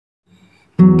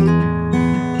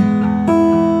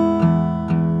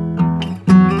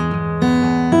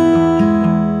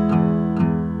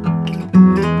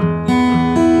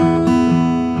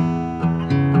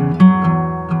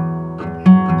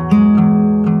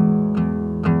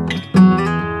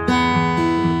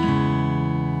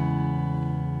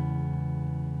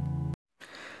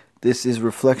This is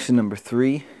reflection number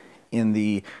 3 in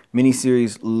the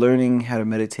mini-series Learning How to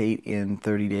Meditate in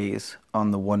 30 Days on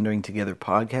the Wondering Together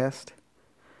podcast.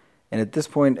 And at this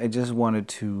point, I just wanted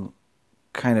to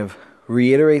kind of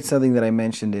reiterate something that I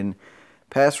mentioned in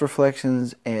past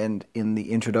reflections and in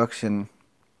the introduction,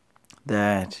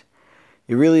 that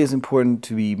it really is important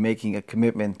to be making a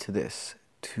commitment to this,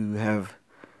 to have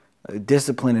a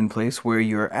discipline in place where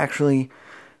you're actually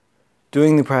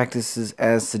doing the practices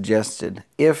as suggested.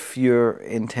 If your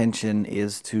intention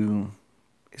is to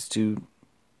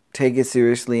take it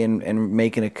seriously and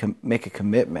make a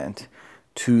commitment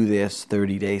to this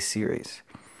 30-day series.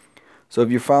 So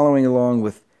if you're following along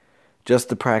with just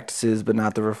the practices but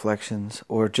not the reflections,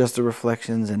 or just the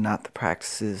reflections and not the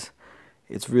practices,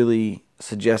 it's really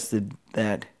suggested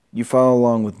that you follow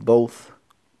along with both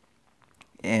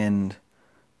and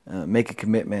make a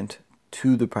commitment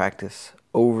to the practice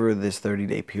over this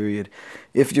 30-day period.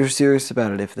 If you're serious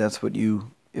about it, if that's what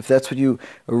you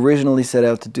originally set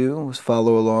out to do, was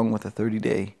follow along with a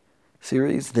 30-day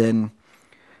series, then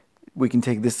we can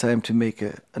take this time to make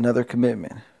another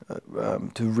commitment,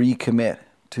 to recommit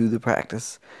to the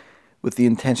practice with the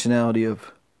intentionality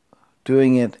of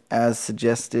doing it as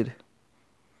suggested,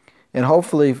 and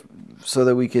hopefully so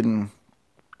that we can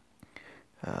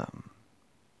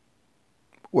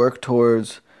work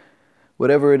towards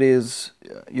whatever it is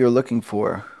you're looking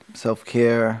for: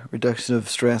 self-care, reduction of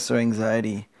stress or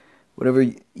anxiety, whatever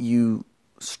you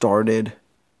started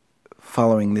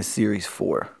following this series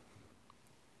for.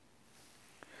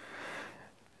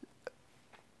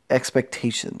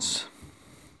 Expectations.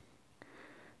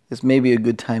 This may be a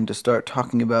good time to start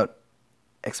talking about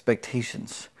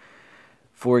expectations.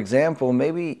 For example,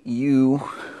 maybe you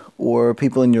or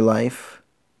people in your life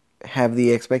have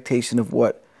the expectation of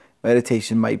what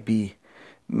meditation might be.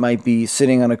 Might be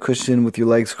sitting on a cushion with your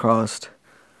legs crossed,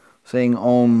 saying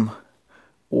Om,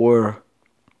 or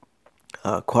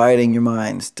quieting your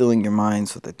mind, stilling your mind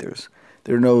so that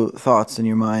there are no thoughts in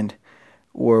your mind,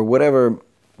 or whatever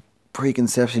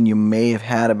preconception you may have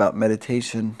had about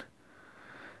meditation,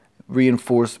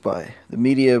 reinforced by the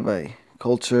media, by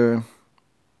culture,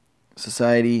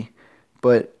 society.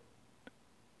 But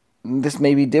this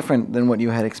may be different than what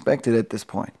you had expected at this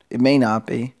point. It may not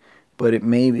be, but it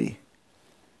may be.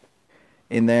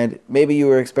 In that maybe you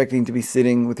were expecting to be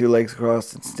sitting with your legs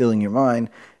crossed and stilling your mind,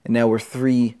 and now we're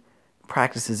 3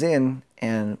 practices in,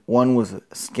 and one was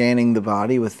scanning the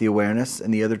body with the awareness,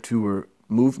 and the other 2 were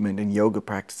movement and yoga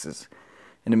practices.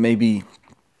 And it may be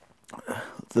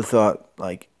the thought,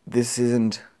 like, this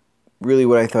isn't really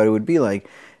what I thought it would be like.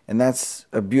 And that's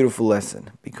a beautiful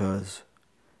lesson, because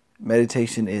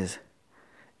meditation it's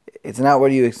not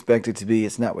what you expect it to be.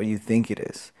 It's not what you think it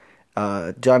is.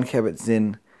 Jon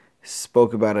Kabat-Zinn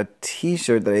spoke about a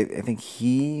t-shirt that I think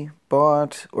he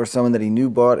bought, or someone that he knew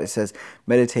bought. It says,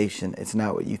 meditation, it's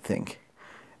not what you think.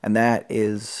 And that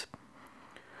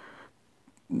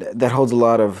holds a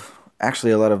lot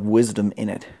of wisdom in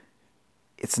it.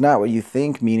 It's not what you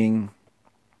think, meaning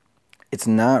it's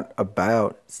not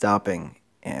about stopping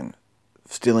and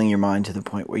stilling your mind to the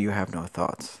point where you have no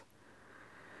thoughts.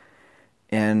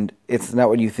 And it's not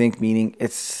what you think, meaning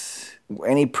it's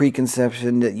any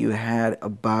preconception that you had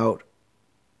about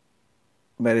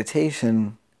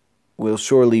meditation will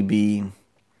surely be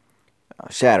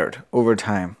shattered over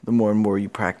time, the more and more you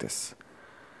practice.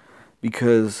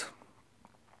 Because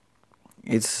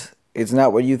it's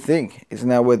not what you think. It's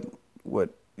not what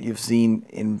you've seen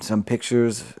in some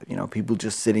pictures, people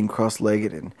just sitting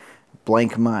cross-legged and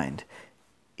blank mind.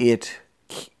 It's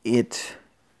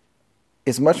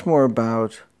much more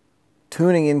about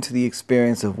tuning into the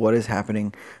experience of what is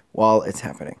happening while it's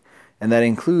happening. And that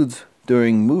includes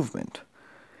during movement.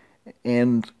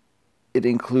 And it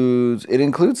includes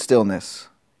stillness,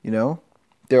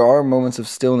 There are moments of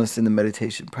stillness in the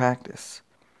meditation practice.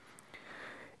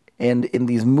 And in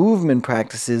these movement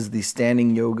practices, the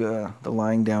standing yoga, the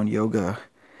lying down yoga,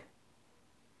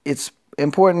 it's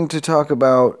important to talk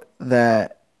about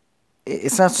that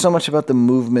it's not so much about the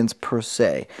movements per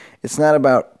se. It's not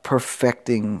about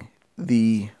perfecting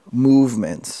the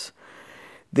movements.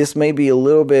 This may be a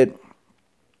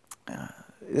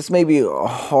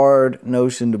hard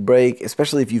notion to break,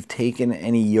 especially if you've taken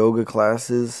any yoga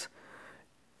classes,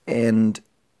 and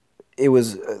there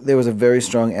was a very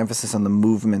strong emphasis on the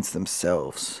movements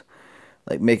themselves,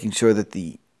 like making sure that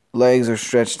the legs are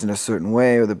stretched in a certain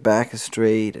way, or the back is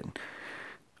straight, and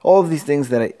all of these things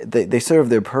that they serve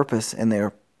their purpose, and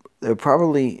they're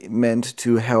probably meant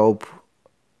to help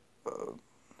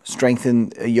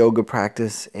strengthen a yoga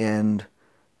practice and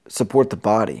support the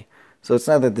body. So it's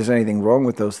not that there's anything wrong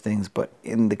with those things, but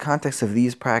in the context of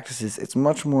these practices, it's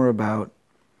much more about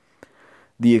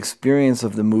the experience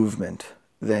of the movement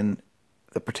than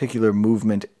the particular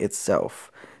movement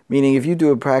itself. Meaning, if you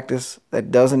do a practice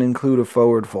that doesn't include a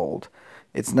forward fold,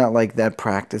 it's not like that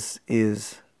practice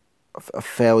is a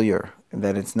failure,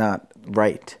 that it's not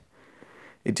right.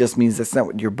 It just means that's not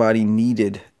what your body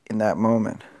needed in that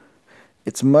moment.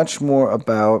 It's much more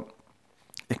about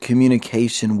a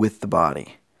communication with the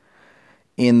body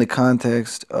in the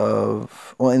context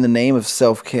of, well, in the name of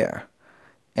self-care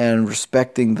and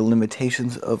respecting the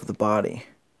limitations of the body.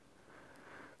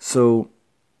 So,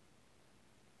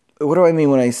 what do I mean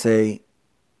when I say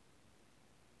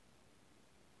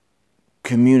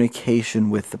communication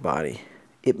with the body?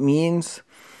 It means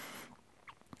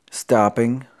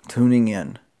stopping, tuning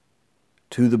in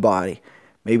to the body.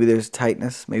 Maybe there's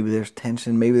tightness, maybe there's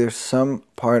tension, maybe there's some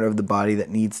part of the body that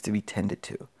needs to be tended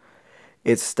to.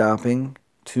 It's stopping,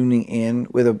 tuning in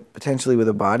potentially with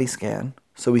a body scan.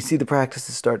 So we see the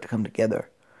practices start to come together.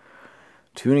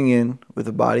 Tuning in with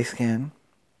a body scan,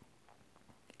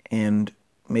 and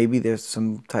maybe there's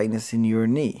some tightness in your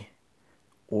knee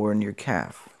or in your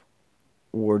calf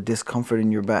or discomfort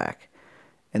in your back.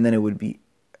 And then it would be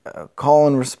a call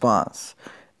and response.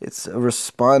 It's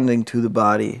responding to the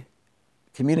body,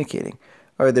 communicating.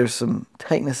 All right, there's some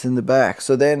tightness in the back.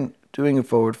 So then doing a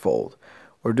forward fold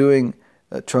or doing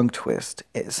a trunk twist,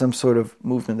 some sort of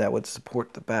movement that would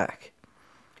support the back.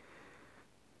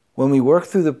 When we work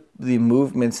through the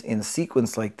movements in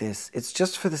sequence like this, it's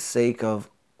just for the sake of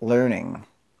learning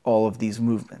all of these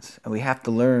movements. And we have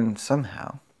to learn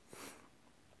somehow.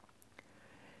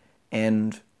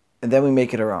 And then we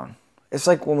make it our own. It's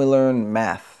like when we learn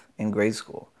math in grade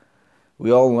school.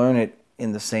 We all learn it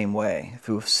in the same way,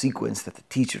 through a sequence that the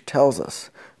teacher tells us.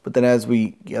 But then as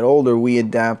we get older, we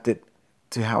adapt it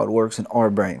to how it works in our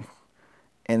brain.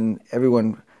 And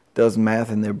everyone does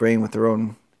math in their brain with their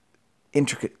own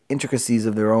intricacies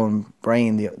of their own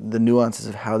brain, the nuances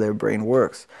of how their brain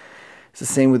works. It's the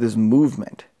same with this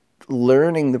movement.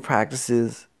 Learning the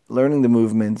practices, learning the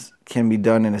movements can be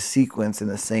done in a sequence in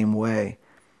the same way,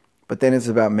 but then it's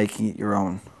about making it your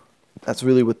own. That's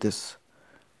really what this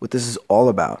is all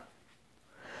about.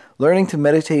 Learning to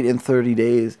meditate in 30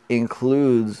 days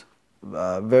includes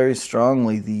very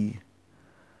strongly the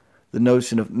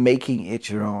notion of making it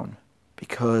your own,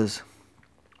 because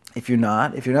if you're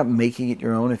not making it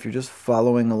your own, if you're just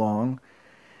following along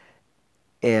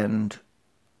and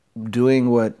doing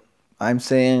what I'm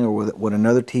saying or what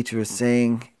another teacher is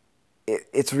saying,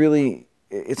 it's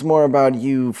more about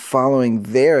you following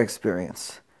their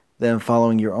experience than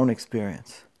following your own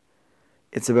experience.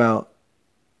 It's about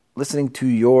listening to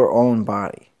your own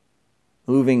body,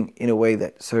 moving in a way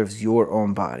that serves your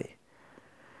own body,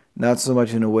 not so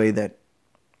much in a way that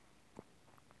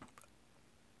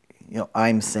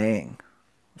I'm saying,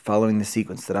 following the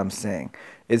sequence that I'm saying.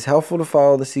 It's helpful to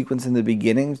follow the sequence in the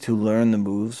beginning to learn the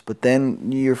moves, but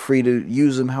then you're free to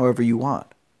use them however you want.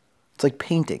 It's like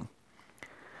painting.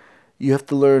 You have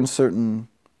to learn certain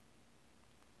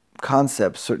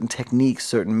concepts, certain techniques,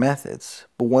 certain methods.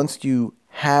 But once you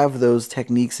have those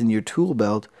techniques in your tool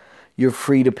belt, you're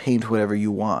free to paint whatever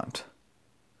you want.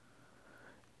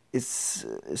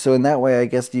 So in that way, I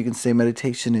guess you can say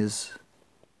meditation is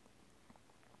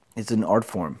an art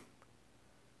form,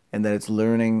 and that it's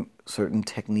learning certain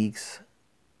techniques,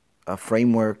 a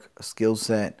framework, a skill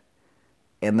set,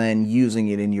 and then using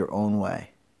it in your own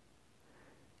way.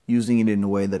 Using it in a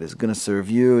way that is going to serve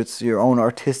you. It's your own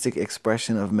artistic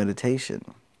expression of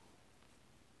meditation.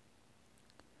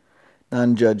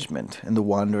 Non-judgment and the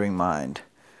wandering mind.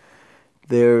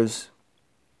 It's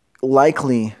a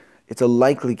likely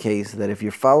case that if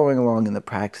you're following along in the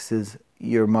practices,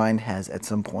 your mind has at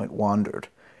some point wandered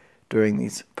during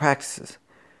these practices.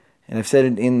 And I've said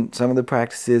it in some of the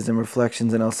practices and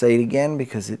reflections, and I'll say it again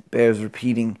because it bears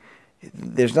repeating.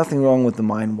 There's nothing wrong with the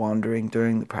mind wandering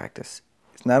during the practice.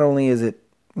 Not only is it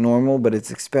normal, but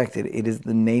it's expected. It is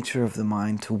the nature of the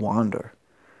mind to wander.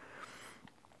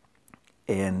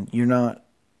 And you're not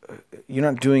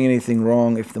doing anything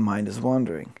wrong if the mind is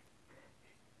wandering.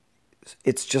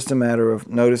 It's just a matter of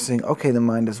noticing, okay, the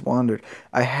mind has wandered.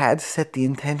 I had set the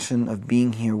intention of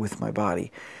being here with my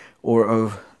body or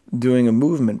of doing a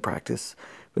movement practice,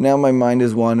 but now my mind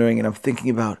is wandering and I'm thinking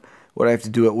about what I have to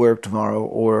do at work tomorrow,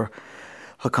 or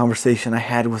a conversation I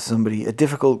had with somebody, a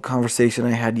difficult conversation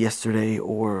I had yesterday,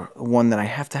 or one that I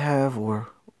have to have, or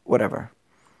whatever.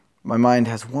 My mind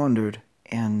has wandered,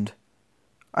 and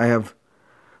I have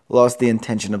lost the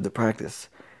intention of the practice.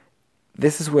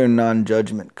 This is where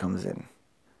non-judgment comes in.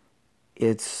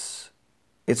 It's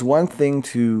one thing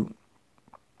to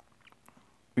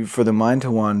for the mind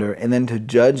to wander, and then to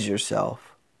judge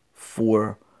yourself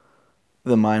for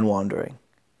the mind wandering.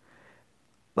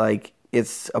 Like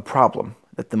it's a problem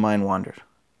that the mind wandered.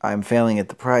 I'm failing at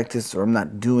the practice, or I'm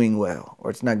not doing well, or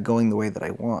it's not going the way that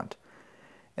I want.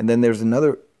 And then there's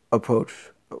another approach,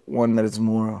 one that is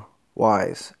more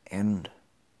wise and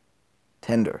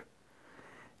tender,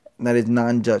 and that is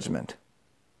non-judgment.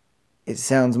 It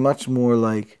sounds much more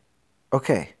like,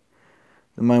 okay,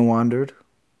 the mind wandered,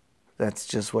 that's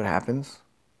just what happens,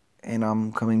 and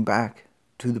I'm coming back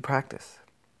to the practice.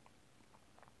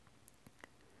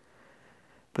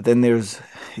 But then it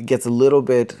gets a little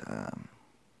bit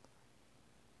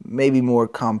maybe more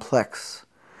complex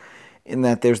in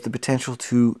that there's the potential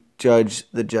to judge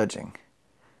the judging.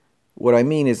 What I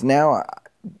mean is now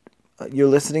you're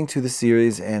listening to the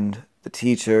series and the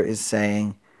teacher is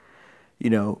saying,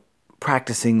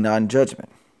 practicing non-judgment.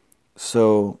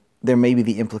 So there may be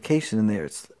the implication in there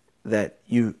that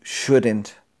you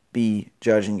shouldn't be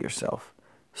judging yourself.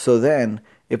 So then,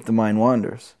 if the mind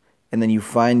wanders, and then you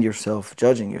find yourself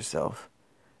judging yourself,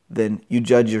 then you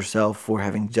judge yourself for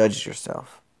having judged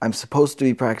yourself. I'm supposed to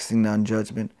be practicing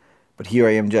non-judgment, but here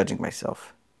I am judging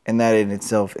myself. And that in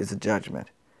itself is a judgment.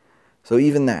 So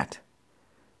even that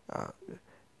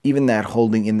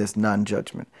holding in this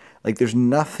non-judgment, like there's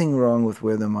nothing wrong with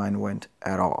where the mind went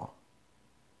at all.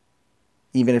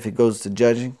 Even if it goes to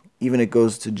judging, even if it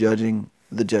goes to judging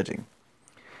the judging.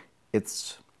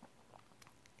 It's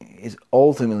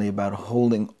ultimately about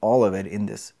holding all of it in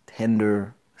this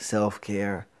tender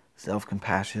self-care,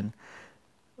 self-compassion.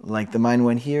 Like the mind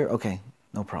went here, okay,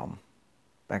 no problem.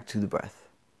 Back to the breath,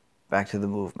 back to the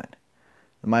movement.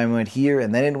 The mind went here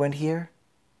and then it went here,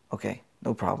 okay,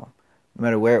 no problem. No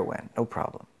matter where it went, no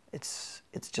problem. It's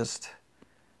just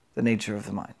the nature of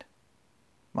the mind.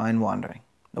 Mind wandering,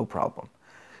 no problem.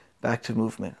 Back to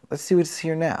movement. Let's see what's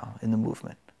here now in the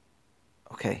movement.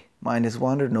 Okay, mind has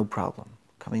wandered, no problem.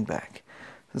 Coming back.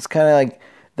 It's kind of like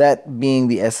that being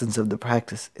the essence of the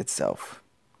practice itself.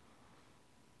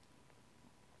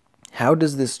 How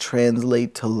does this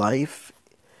translate to life?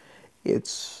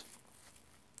 It's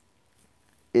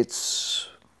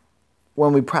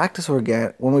when we practice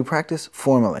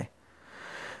formally,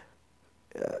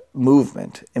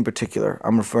 movement in particular,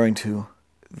 I'm referring to,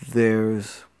 there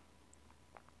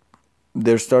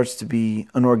starts to be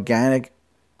an organic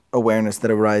awareness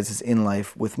that arises in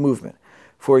life with movement.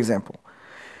 For example,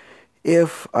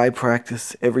 if I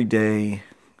practice every day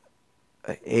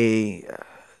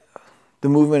the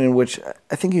movement in which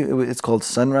I think it's called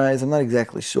sunrise, I'm not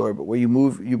exactly sure, but where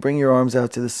you bring your arms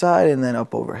out to the side and then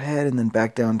up overhead and then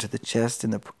back down to the chest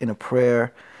in a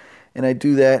prayer, and I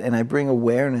do that and I bring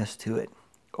awareness to it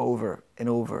over and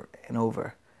over and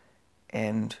over,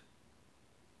 and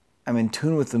I'm in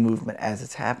tune with the movement as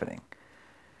it's happening.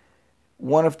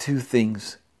 One of two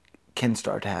things can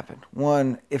start to happen.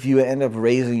 One, if you end up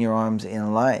raising your arms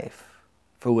in life,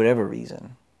 for whatever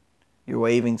reason, you're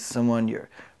waving to someone, you're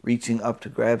reaching up to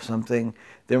grab something,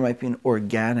 there might be an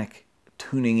organic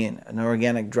tuning in, an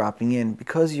organic dropping in,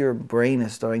 because your brain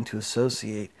is starting to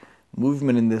associate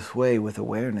movement in this way with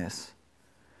awareness.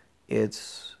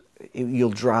 You'll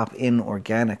drop in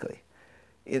organically.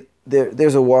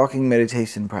 There's a walking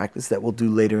meditation practice that we'll do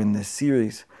later in this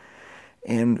series,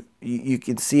 and you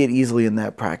can see it easily in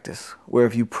that practice, where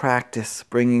if you practice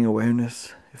bringing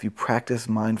awareness, if you practice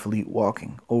mindfully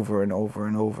walking over and over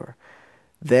and over,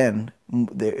 then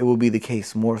it will be the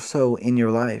case more so in your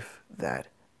life that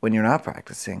when you're not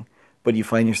practicing, but you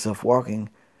find yourself walking,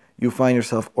 you find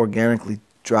yourself organically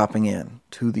dropping in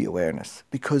to the awareness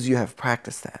because you have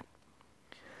practiced that.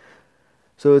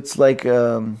 So it's like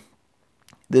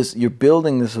you're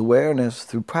building this awareness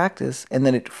through practice, and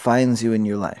then it finds you in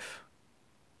your life.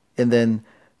 And then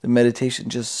the meditation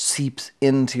just seeps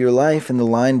into your life, and the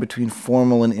line between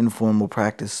formal and informal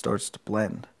practice starts to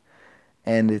blend.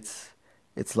 And it's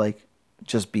like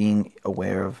just being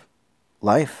aware of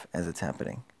life as it's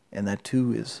happening. And that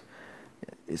too is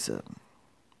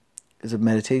a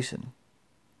meditation.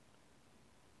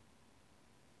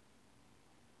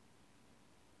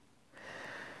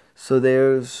 So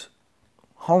there's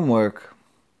homework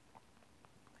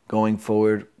going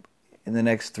forward in the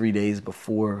next 3 days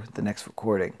before the next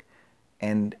recording.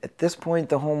 And at this point,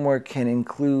 the homework can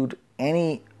include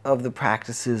any of the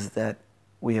practices that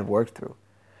we have worked through.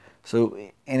 So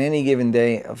in any given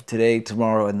day of today,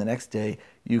 tomorrow, and the next day,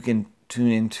 you can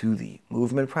tune into the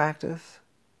movement practice,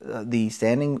 the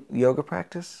standing yoga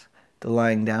practice, the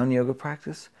lying down yoga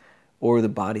practice, or the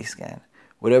body scan.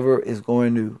 Whatever is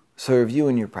going to serve you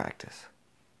in your practice.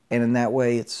 And in that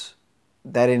way,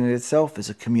 that in itself is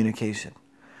a communication.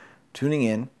 Tuning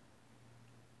in,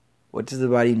 What does the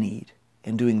body need?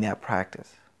 And doing that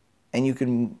practice. And you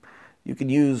can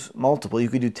use multiple. You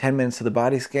could do 10 minutes of the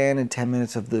body scan and 10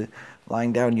 minutes of the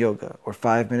lying down yoga, or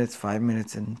 5 minutes,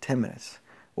 and 10 minutes.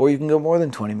 Or you can go more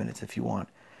than 20 minutes if you want.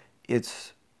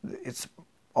 It's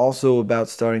also about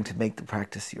starting to make the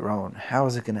practice your own. How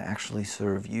is it going to actually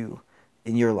serve you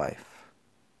in your life?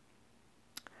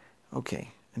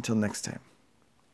 Okay, until next time.